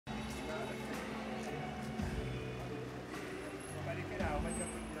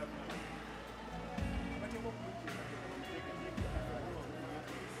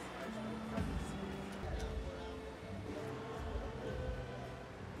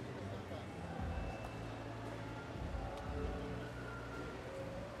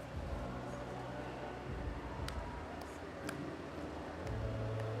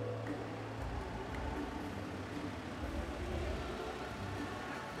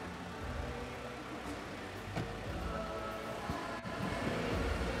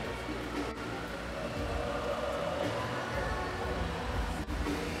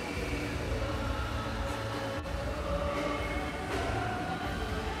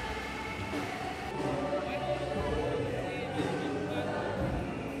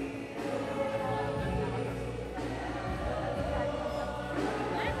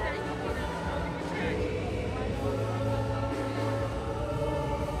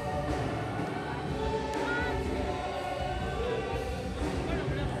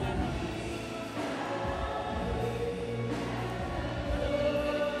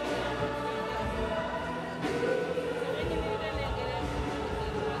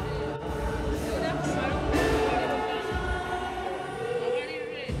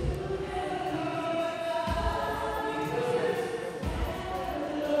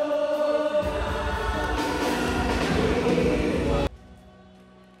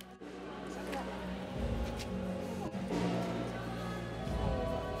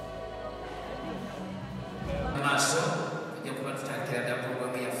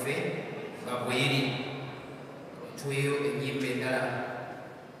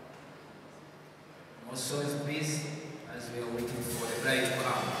songs, please, as we are waiting for the bride to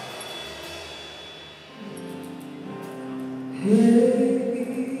come.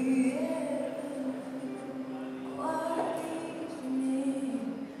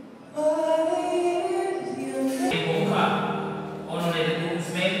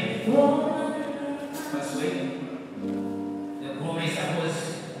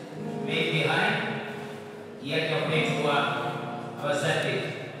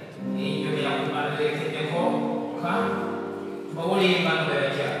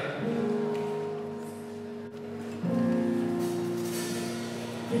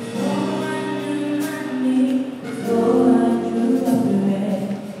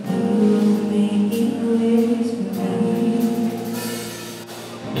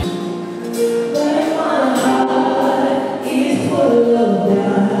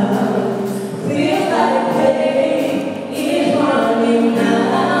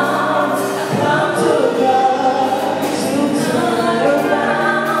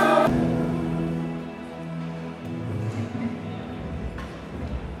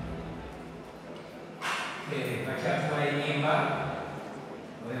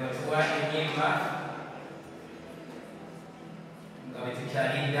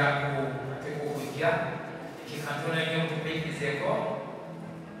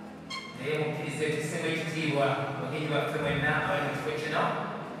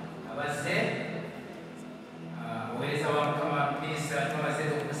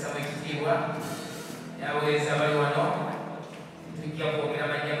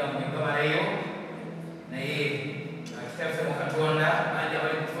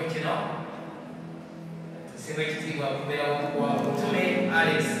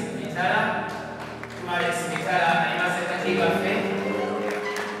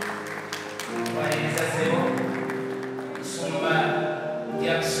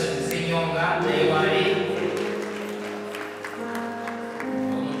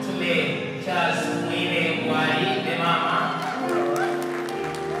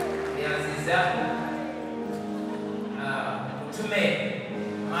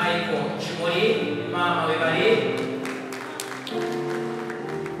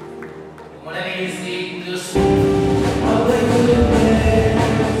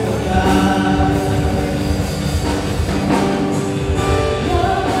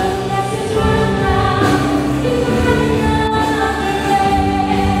 This is why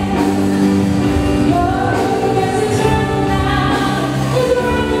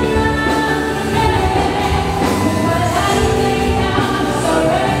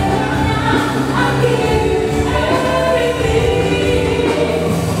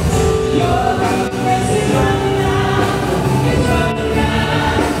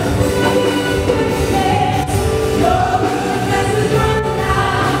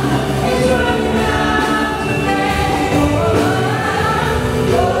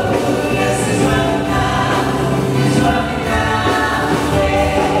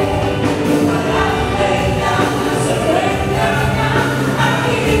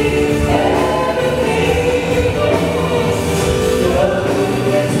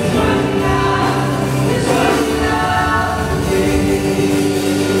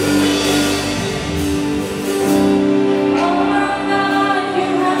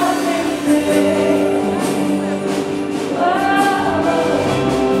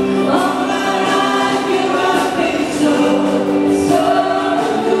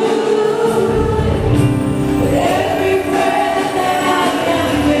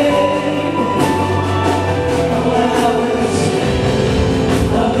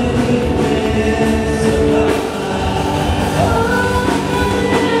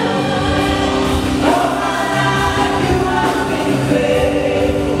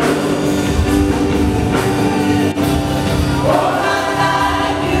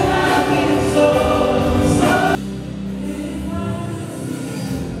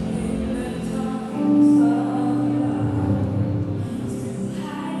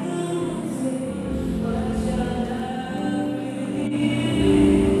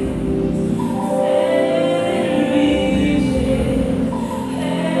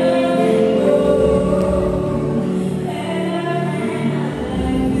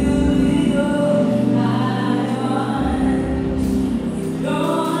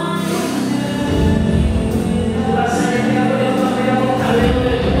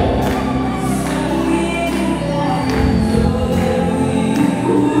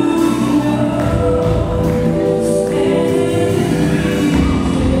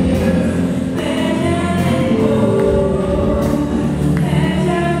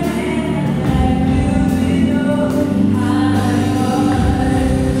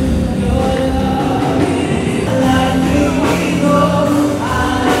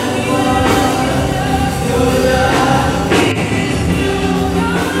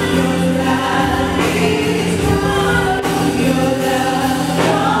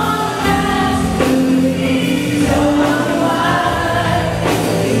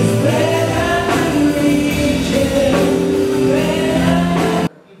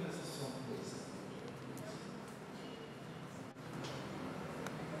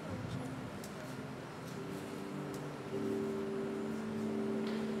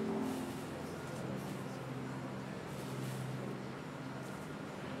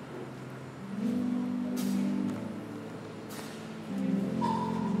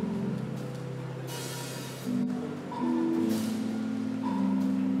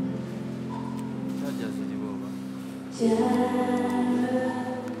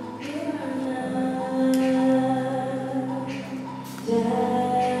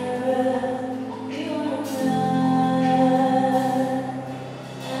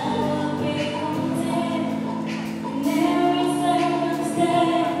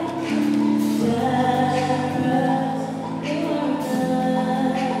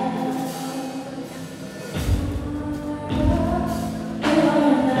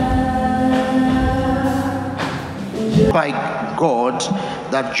By God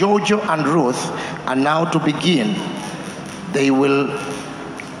that JOJO and Ruth are now to begin. They will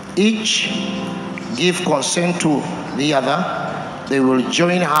each give consent to the other. They will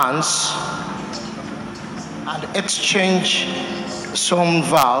join hands and exchange some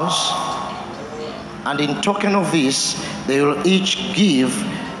vows, and in token of this they will each give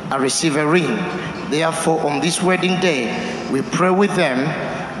and receive a ring. Therefore, on this wedding day, we pray with them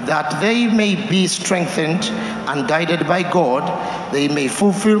that they may be strengthened and guided by God. They may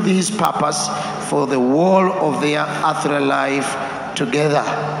fulfill His purpose for the whole of their earthly life together.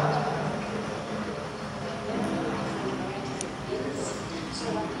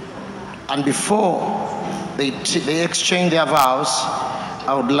 And before they exchange their vows,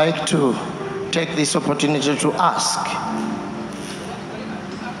 I would like to take this opportunity to ask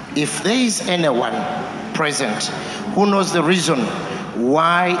if there is anyone present who knows the reason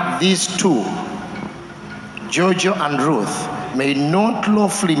why these two, JOJO and Ruth, may not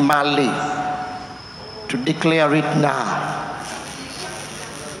lawfully marry, to declare it now.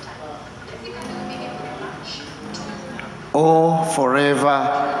 Or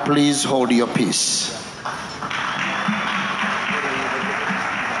forever, please hold your peace.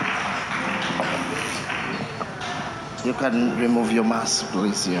 You can remove your mask,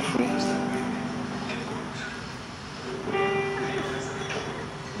 please. You're free.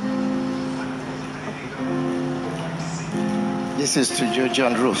 This is to JOJO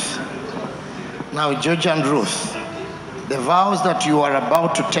and Ruth. Now, JOJO and Ruth, the vows that you are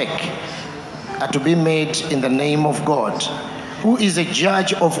about to take are to be made in the name of God, who is a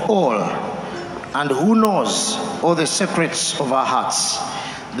judge of all and who knows all the secrets of our hearts.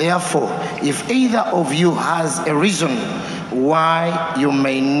 Therefore, if either of you has a reason why you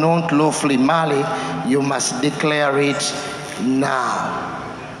may not lawfully marry, you must declare it now.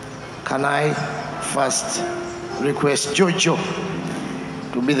 Can I first request JOJO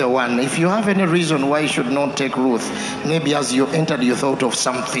to be the one? If you have any reason why you should not take Ruth, maybe as you entered you thought of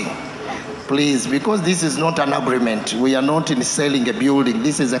something, please, because this is not an agreement. We are not in selling a building.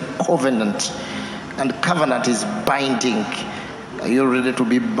 This is a covenant, and covenant is binding. Are you ready to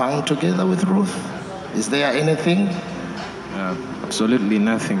be bound together with Ruth? Is there anything? Absolutely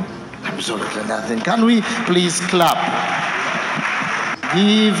nothing. Absolutely nothing. Can we please clap?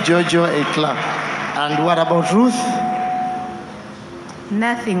 Give JOJO a clap. And what about Ruth?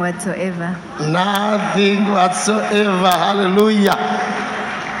 Nothing whatsoever. Nothing whatsoever. Hallelujah.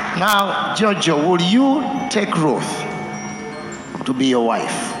 Now, JOJO, will you take Ruth to be your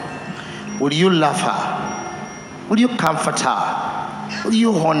wife? Will you love her? Will you comfort her? Will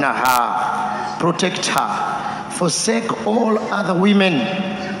you honor her? Protect her? Forsake all other women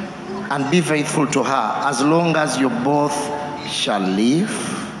and be faithful to her as long as you both shall live?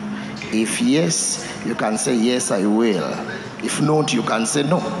 If yes, you can say, yes, I will. If not, you can say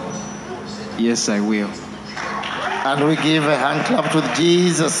no. Yes, I will. And we give a hand clap to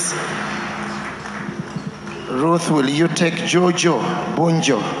Jesus. Ruth, will you take JOJO,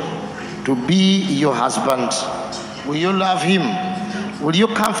 Bunjo, to be your husband? Will you love him? Will you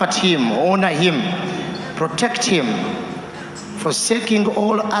comfort him, honor him, protect him, forsaking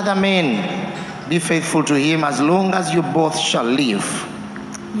all other men? Be faithful to him as long as you both shall live.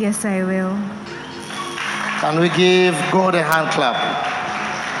 Yes, I will. Can we give God a hand clap?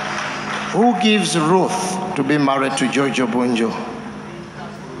 Who gives Ruth to be married to JOJO Bunjo?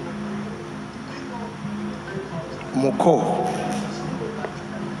 Muko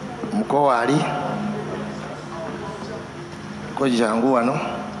wali? Ko jangu wano?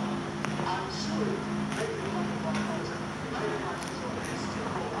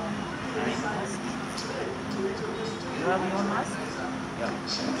 You have your mask? Yeah.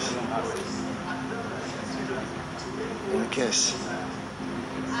 In case.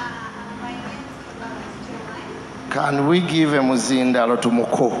 Can we give a muzindalo to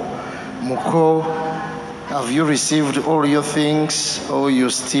Muko? Muko, have you received all your things, or you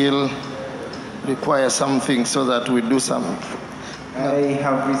still require something so that we do something? I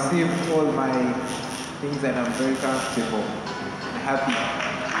have received all my things and I'm very comfortable and happy.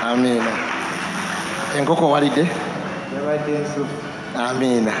 Amen. Engoko walide? Never did so.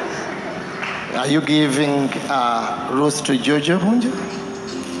 Amen. Are you giving Ruth to Jojo, Bunjo?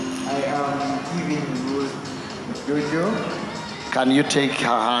 I am giving Ruth to Jojo. Can you take her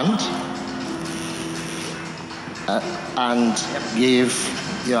hand and give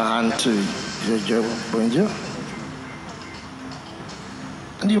your hand to Jojo, Bunjo?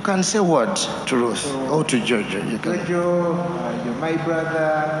 And you can say what to Ruth or to Jojo. You can. Jojo, you're my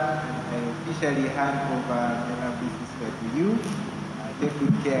brother. I officially hand over my big sister to you. Take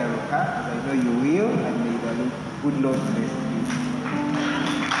good care of her, as I know you will, and may the good Lord bless you.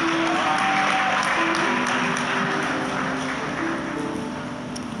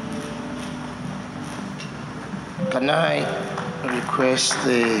 Can I request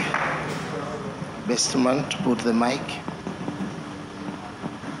the best man to put the mic?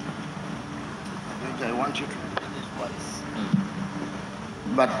 I want you to do this once.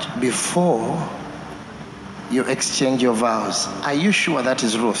 But before you exchange your vows, are you sure that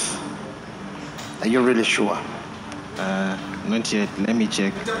is Ruth? Are you really sure? Not yet. Let me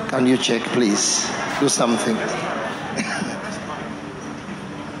check. Can you check, please? Do something.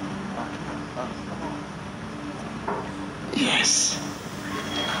 Yes.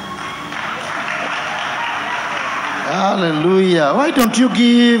 Hallelujah. Why don't you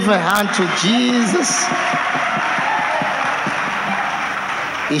give a hand to Jesus?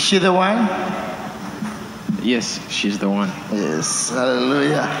 Is she the one? Yes, she's the one. Yes.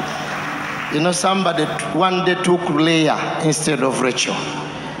 Hallelujah. You know, somebody one day took Leah instead of Rachel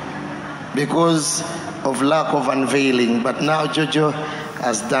because of lack of unveiling. But now Jojo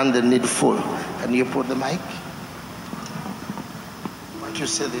has done the needful. Can you put the mic? Why don't you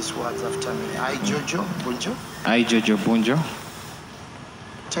say these words after me? I, Jojo, Bunjo. I, JOJO Bunjo,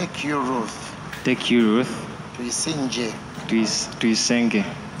 Take you, Ruth, take you, Ruth, to Isinje, to Isenge,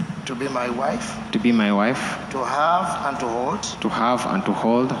 to be my wife, to be my wife, to have and to hold to have and to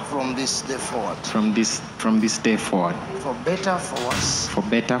hold from this day forward, from this day forward, for better, for worse, for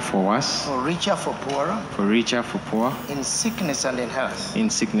better, for worse, for richer, for poorer, for richer, for poor, in sickness and in health, in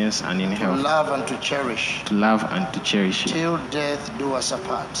sickness and in to health, love and to cherish, to love and to cherish it, till death do us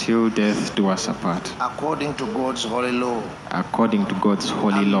apart, till death do us apart, according to God's holy law. according to God's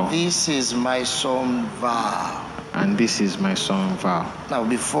holy And law. this is my solemn vow. And this is my solemn vow. Now,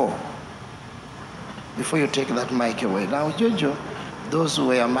 before you take that mic away, now, Jojo, those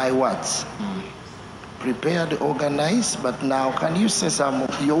were my words. Prepared, organized, but now can you say some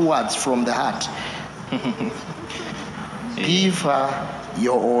of your words from the heart? Give her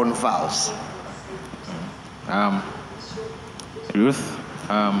your own vows. Ruth,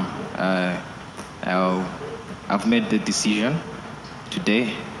 I've made the decision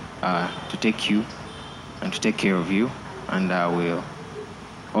today to take you and to take care of you, and I will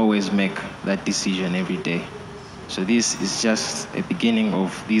always make that decision every day. So this is just a beginning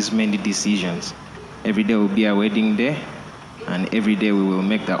of these many decisions. Every day will be a wedding day, and every day we will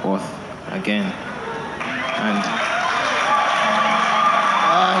make the oath again. And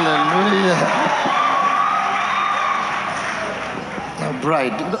Hallelujah. Now,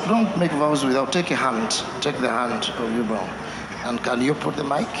 bride, don't make vows without. Take a hand. Take the hand of your brown. And can you put the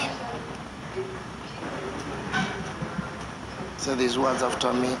mic? Say these words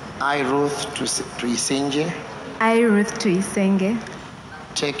after me. I, Ruth, to Isinje, I, Ruth to Isenge,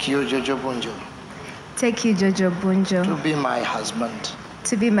 take you, Jojo Bunjo, take you, JOJO Bunjo, to be my husband,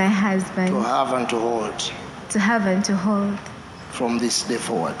 to be my husband, to have and to hold to have and to hold from this day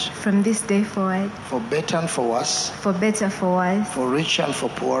forward, from this day forward, for better and for worse, for better, for worse, for richer and for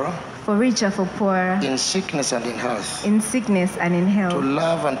poorer, for richer, for poorer, in sickness and in health, in sickness and in to health,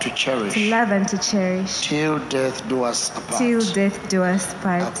 love and to cherish, to love and to cherish, till death do us apart, till death do us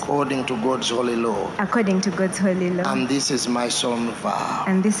part, according to God's holy law. according to God's holy law. And this is my solemn vow.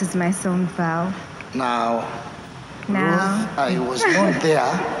 And this is my solemn vow. Now, Now, Ruth, I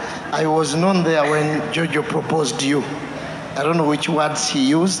was not there when Jojo proposed you. I don't know which words he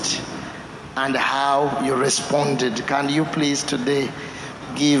used and how you responded. Can you please today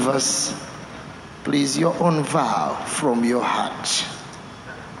give us, please, your own vow from your heart?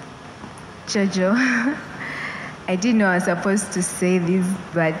 JOJO, I didn't know I was supposed to say this,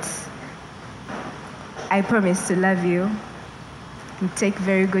 but I promise to love you and take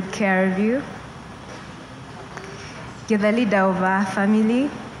very good care of you. You're the leader of our family,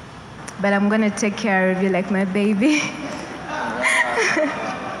 but I'm going to take care of you like my baby.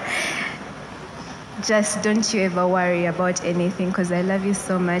 Just don't you ever worry about anything, because I love you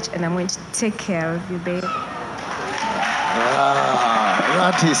so much and I'm going to take care of you, babe.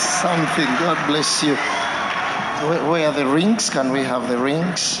 That is something. God bless you. Where are the rings? Can we have the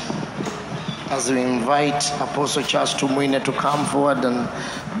rings? as we invite Apostle Charles Tumwine to come forward and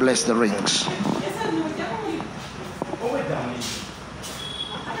bless the rings.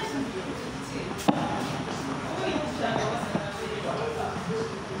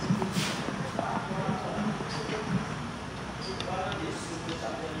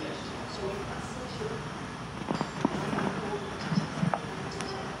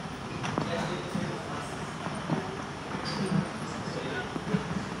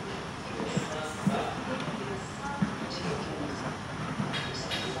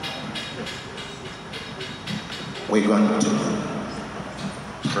 We're going to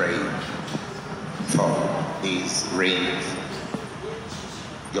pray for these rings,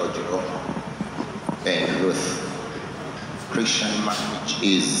 JOJO and Ruth. Christian marriage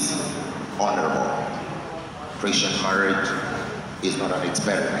is honorable. Christian marriage is not an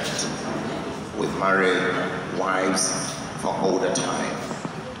experiment. We marry wives for all the time.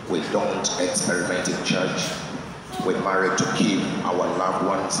 We don't experiment in church. We marry to keep our loved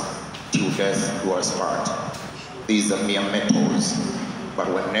ones till death do us part. These are mere metals, but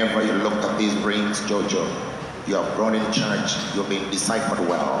whenever you look at these rings, JOJO, you have grown in church, you've been deciphered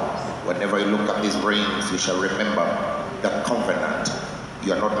well. Whenever you look at these rings, you shall remember the covenant.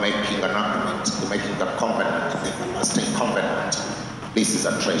 You are not making an argument, you're making a covenant, a lasting covenant. This is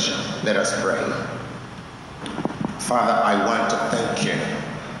a treasure. Let us pray. Father, I want to thank you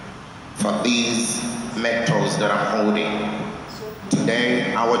for these metals that I'm holding.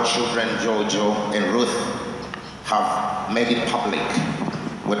 Today, our children, JOJO and Ruth, have made it public.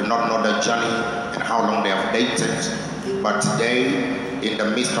 We do not know the journey and how long they have dated, but today, in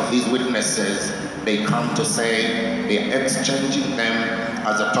the midst of these witnesses, they come to say they are exchanging them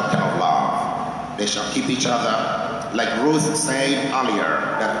as a token of love. They shall keep each other. Like Ruth said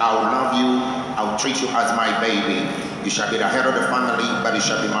earlier, that I will love you, I will treat you as my baby. You shall be the head of the family, but you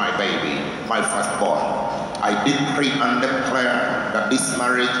shall be my baby, my firstborn. I decree and declare that this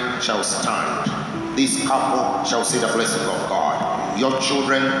marriage shall stand. This couple shall see the blessing of God. Your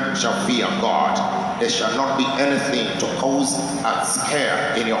children shall fear God. There shall not be anything to cause a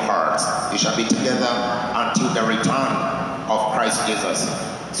scare in your hearts. You shall be together until the return of Christ Jesus.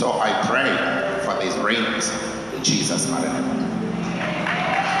 So I pray for these rings in Jesus' name.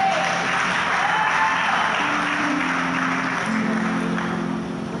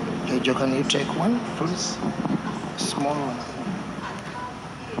 JOJO, can you take one, please? Small one.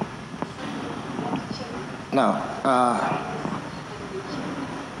 Now,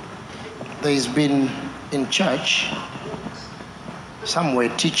 there's been in church somewhere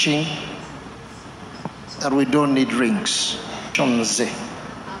teaching that we don't need rings.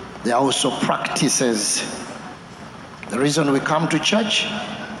 There are also practices. The reason we come to church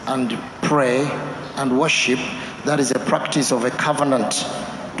and pray and worship, that is a practice of a covenant,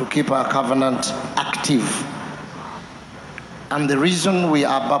 to keep our covenant active. And the reason we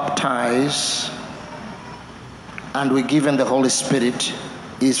are baptized and we're given the Holy Spirit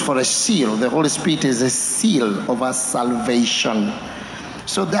is for a seal. The Holy Spirit is a seal of our salvation.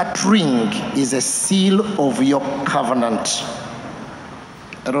 So that ring is a seal of your covenant.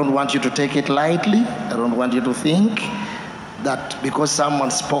 I don't want you to take it lightly. I don't want you to think that because someone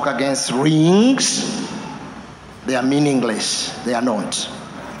spoke against rings, they are meaningless. They are not.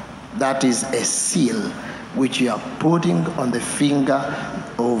 That is a seal which you are putting on the finger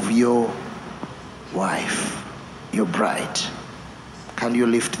of your wife, your bride. Can you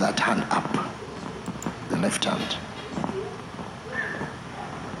lift that hand up? The left hand.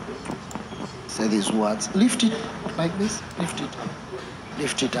 Say these words. Lift it like this. Lift it up.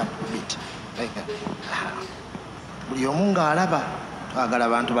 Lift it up a bit. Like that. Buli omu ng'alaba twagala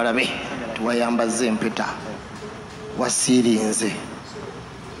abantu balabe tuwayambaze empeta wasiirinze.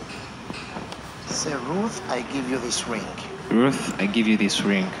 Say, Ruth, I give you this ring. Ruth, I give you this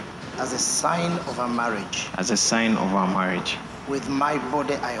ring. As a sign of our marriage. As a sign of our marriage. With my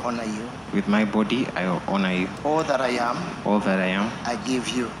body, I honor you. With my body, I honor you. All that I am. All that I am. I give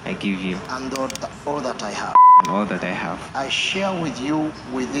you. I give you. And all that I have. And all that I have. I share with you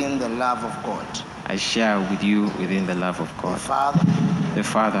within the love of God. I share with you within the love of God. The Father. The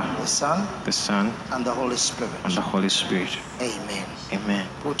Father. The Son. The Son. And the Holy Spirit. And the Holy Spirit. Amen. Amen.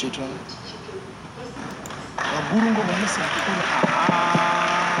 Put it on.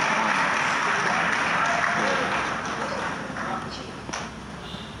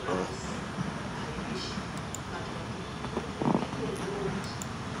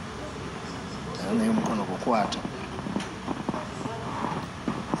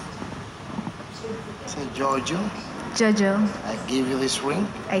 Say, JOJO, Jojo, I give you this ring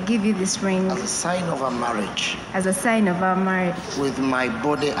I give you this ring as a sign of our marriage. as a sign of our marriage. With my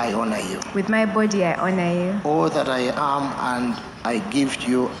body, I honor you. With my body, I honor you. All that I am and I give to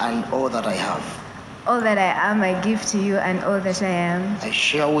you, and all that I have. All that I am, I give to you, and all that I am, I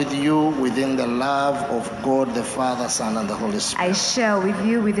share with you within the love of God the Father, Son, and the Holy Spirit. I share with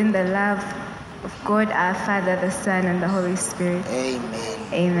you within the love of God our Father, the Son, and the Holy Spirit.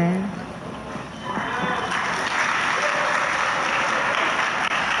 Amen. Amen.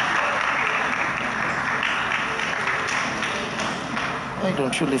 Why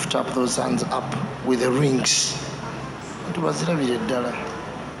don't you lift up those hands up with the rings?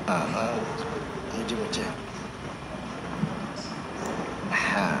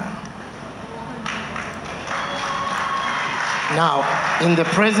 Now, in the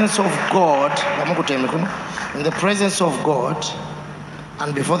presence of God,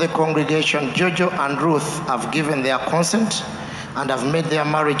 and before the congregation, Jojo and Ruth have given their consent and have made their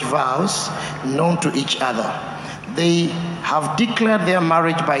marriage vows known to each other. They have declared their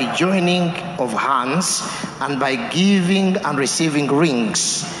marriage by joining of hands and by giving and receiving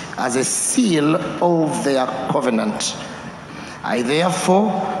rings as a seal of their covenant. I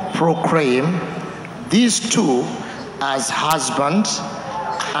therefore proclaim these two as husband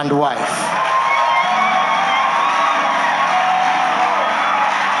and wife.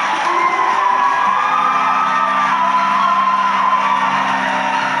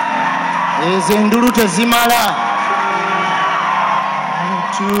 Ezendulu tezimala.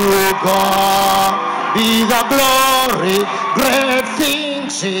 To God be the glory, great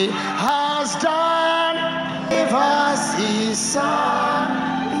things He has done. Give us His Son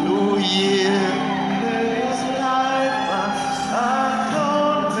through years, life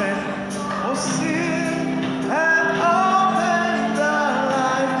atonement for sin, and open the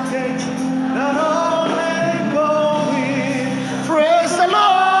life gate, not only going. Praise the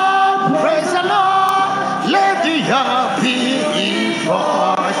Lord, let the earth be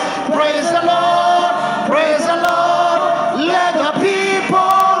voice. Praise the Lord, let the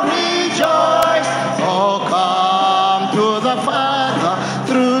people rejoice. Oh, come to the Father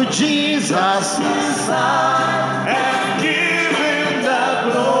through Jesus His Son, and give Him the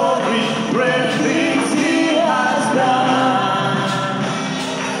glory, great things He has done.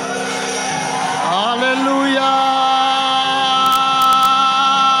 Hallelujah.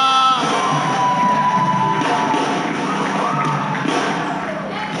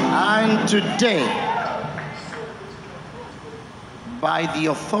 And today, by the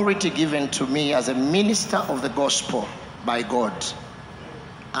authority given to me as a minister of the gospel by God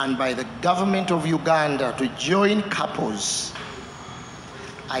and by the government of Uganda to join couples,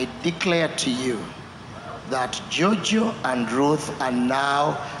 I declare to you that Jojo and Ruth are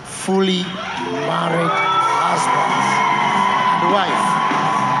now fully married husbands and wife.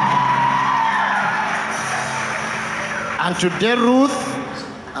 And today Ruth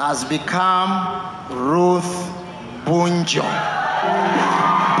has become Ruth Bunjo.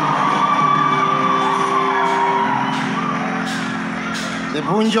 The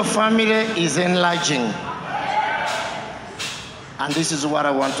Bunjo family is enlarging. And this is what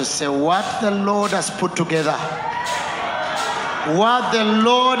I want to say. What the Lord has put together. What the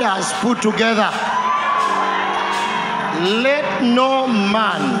Lord has put together. Let no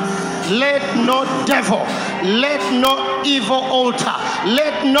man, let no devil, let no evil altar,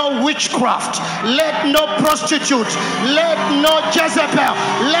 let no witchcraft, let no prostitute, let no Jezebel,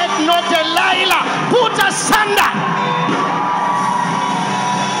 let no Delilah put asunder.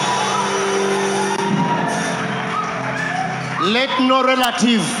 Let no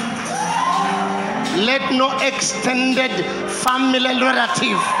relative, let no extended family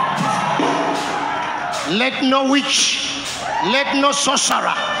relative, let no witch, let no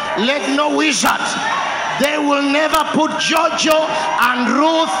sorcerer, let no wizard. They will never put Jojo and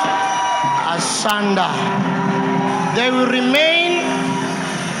Ruth asunder. They will remain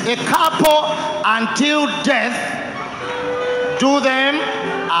a couple until death do them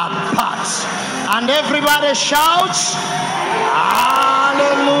apart. And everybody shouts,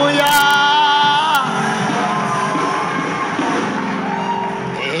 hallelujah.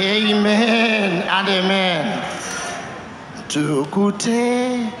 Amen and amen.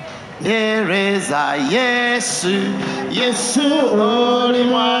 Tukute dereza Yesu, Yesu oli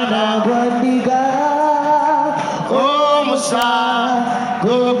mwana gwandiga, omusa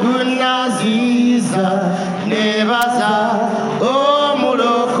gogunaziza nebaza,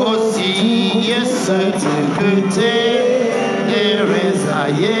 omulokozi Yesu. Tukute dereza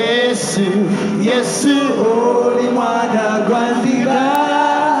Yesu, Yesu oli mwana gwandiga,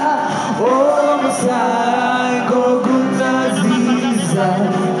 omusa gogunaziza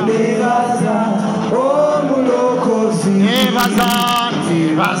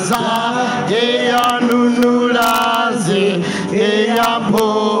yebaza eyanunulaze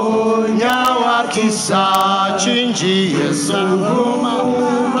eyaponya wakisa kingi Yesu nguma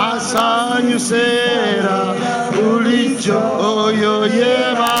asanyusera bulijjo oyo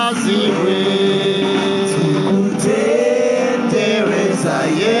yebazibwe tukutendereza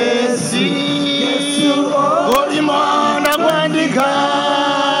Yesu oli mwana gwandika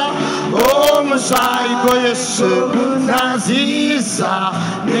omusayiko Yesu naziisa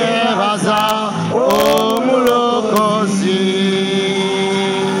nebaza omulokozi.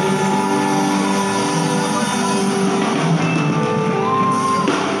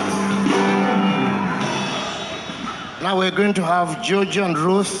 Now we're going to have JOJO and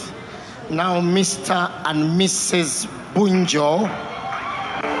Ruth, now Mr. and Mrs. Bunjo.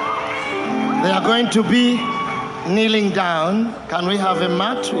 They are going to be kneeling down. Can we have a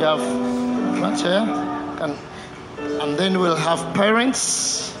mat? We have a mat here. And then we'll have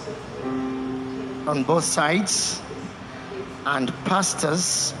parents on both sides and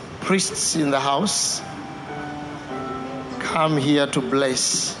pastors, priests in the house come here to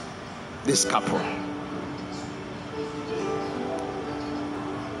bless this couple.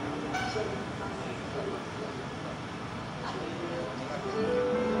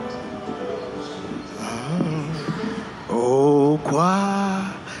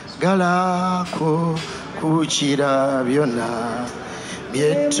 Galako kuchira byonna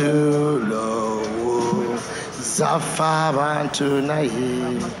byetulowo zafa abantu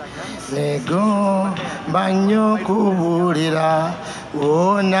naye nego banyo kubulira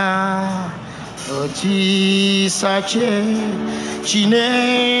wona okisa kye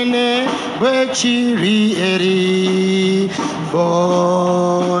kinene bwe kiri eri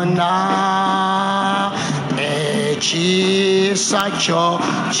bona ekisa kyo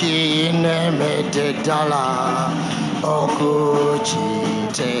kinemedde ddala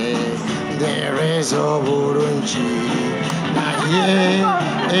okukitendereza obulungi naye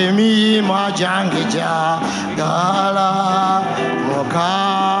emirimu gyange gyagala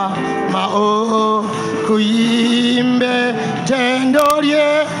Mukama okuyimbe ttendo lye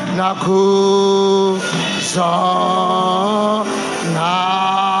naku zonna.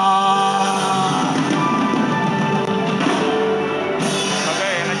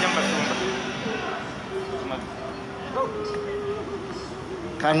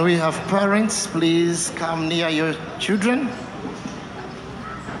 Can we have parents please come near your children?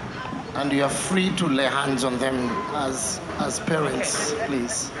 And you are free to lay hands on them as parents,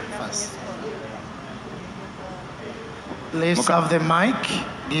 please, first. Let's have the mic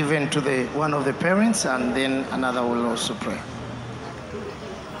given to one of the parents, and then another will also pray.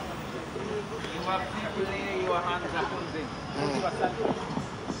 You are free to lay your hands upon them.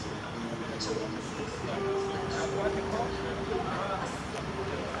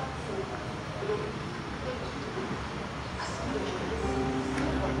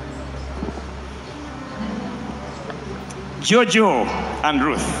 JOJO and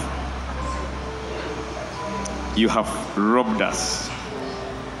Ruth, you have robbed us.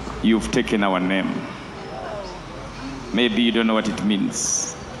 You've taken our name. Maybe you don't know what it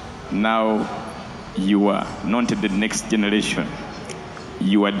means. Now you are not the next generation.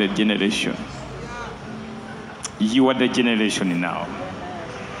 You are the generation. You are the generation now.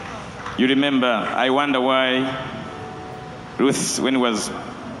 You remember, I wonder why Ruth, when he was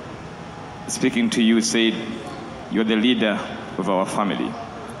speaking to you, said, you're the leader of our family.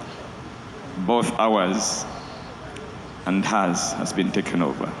 Both ours and hers has been taken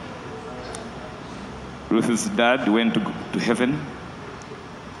over. Ruth's dad went to heaven.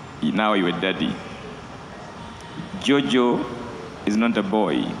 Now you're a daddy. JOJO is not a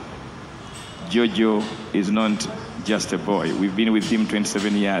boy. JOJO is not just a boy. We've been with him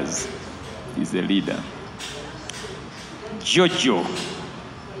 27 years. He's the leader. JOJO,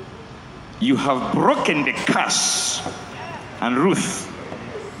 you have broken the curse. And Ruth,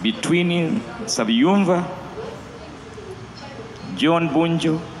 between Sabiyumva, John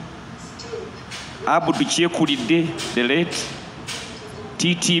Bunjo, Abu Duchekulide, the late,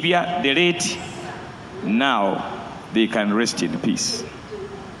 Titibia, the late, now they can rest in peace.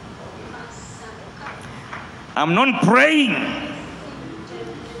 I'm not praying,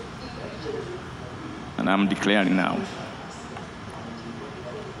 and I'm declaring now.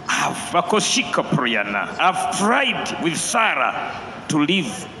 I've tried with Sarah to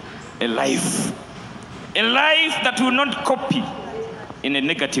live a life that will not copy in a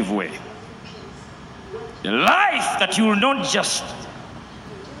negative way. A life that you will not just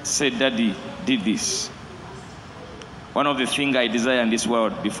say, Daddy did this. One of the things I desire in this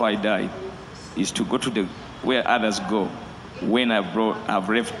world before I die is to go to where others go when I've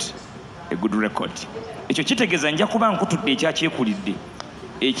left a good record. Ekyo kitegeeza nja kuba nkutudde ekyakyekulidde,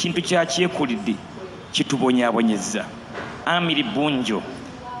 ekintu kyakyekulidde kitubonyaabonyezza. Amiri Bunjo,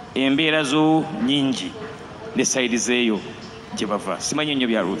 embeera zo nnyingi ne sayidi zeeyo gye bava. Simanyi nnyo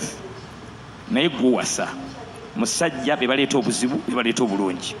bya Ruth, naye gwewasa musajja be baleeta obuzibu, be baleeta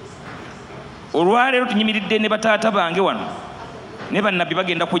obulungi. Olwaleero tunyimiridde ne bataata bange wano ne bannabbi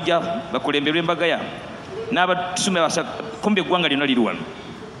bagenda kujja bakulemberwa embaga yaabwe n'abatusumira basa, kumbe eggwanga lyonna liri wano.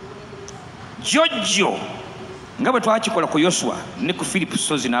 JOJO nga bwe twakikola ku Yoswa ne ku Philip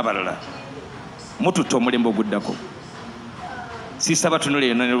Sozi n'abalala, mututte omulembe oguddako. Siisaba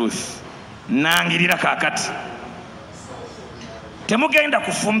tunule ne Ruth, nangirira kaakati temugenda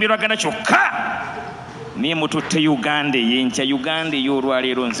kufumbirwagana kyokka, niye mututte Uganda ey'enkya. Uganda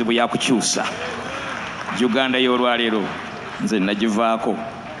ey'olwaleero nze bwe yakukyusa, Uganda ey'olwaleero nze nagivaako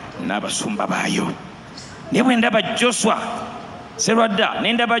n'abasumba baayo. Ne bwe ndaba Joshua Serwadda,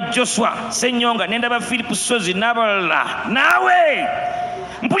 ne ndaba Joshua Ssenyonga, ne ndaba Philip Sozi n'abalala, naawe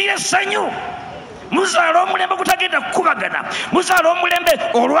mpulira essanyu. Muzaala omulembe gutagenda kukubagana, muzaala omulembe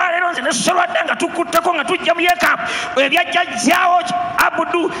olwaleero nze ne Serwadda nga tukutteko nga tujja mu yeeka ebya jjajjaawo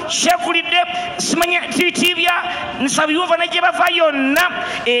Abudu Shekulidde simanyi titibya Nsabiyuva ne gye bava yonna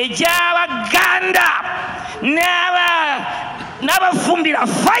egy'Abaganda n'abafumbira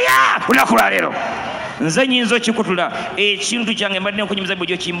faya olunaku lwaleero. Nze nyinza okikutula ekintu kyange mbadde okunyumiza bwe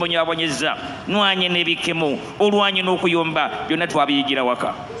gyo kimbonyaabonyezza, nwanye n'ebikemo, olwanye n'okuyomba, byonna twabiyigira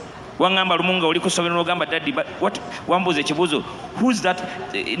waka. Wangamba lumunga oli kusomera n'ogamba daddy, wambuuza ekibuuzo, who's that,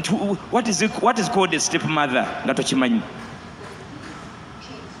 what is called a stepmother, nga tokimanyi.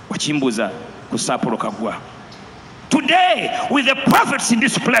 Wakimbuuza ku Saapulo Kagwa. Today, with the prophets in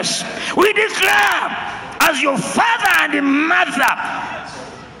this place, we declare, as your father and mother,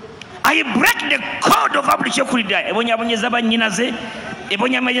 I break the code of Abuluchekulida. Ebonyabonyeza bannyinaze,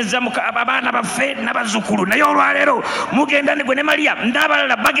 ebonyamanyeza abaana baffe n'abazzukulu. Naye olwaleero mugenda ne gwe ne Maria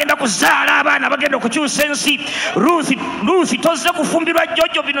n'abalala bagenda kuzaala abaana, bagenda okukyusa ensi. Ruth tozze kufumbirwa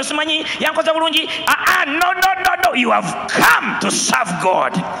JOJO, bino simanyi yankoza bulungi. No, you have come to serve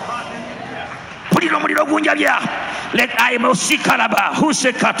God. Pulira omuliro gunjabya. Let I Mosikalaba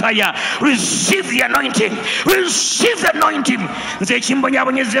Husekataya receive the anointing. Receive the anointing. Nze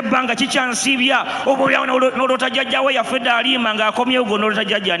kimbonyabonyeza ebbanga kikyansibya. Oboolyawo n'olota jjajjawe yafedde aliima ng'akomyewo gwo n'olota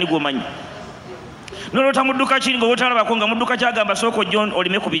jjajja ani gw'omanyi. N'olota mudduka ki ng'otalabako nga mudduka kyagamba sooka ojja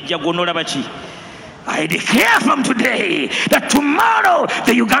olime ku bijja gwo n'olaba ki. I declare from today that tomorrow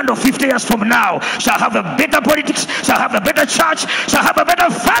the Uganda of 50 years from now shall have a better politics, shall have a better church, shall have a better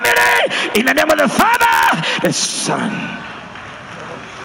family. In the name of the Father, the Son,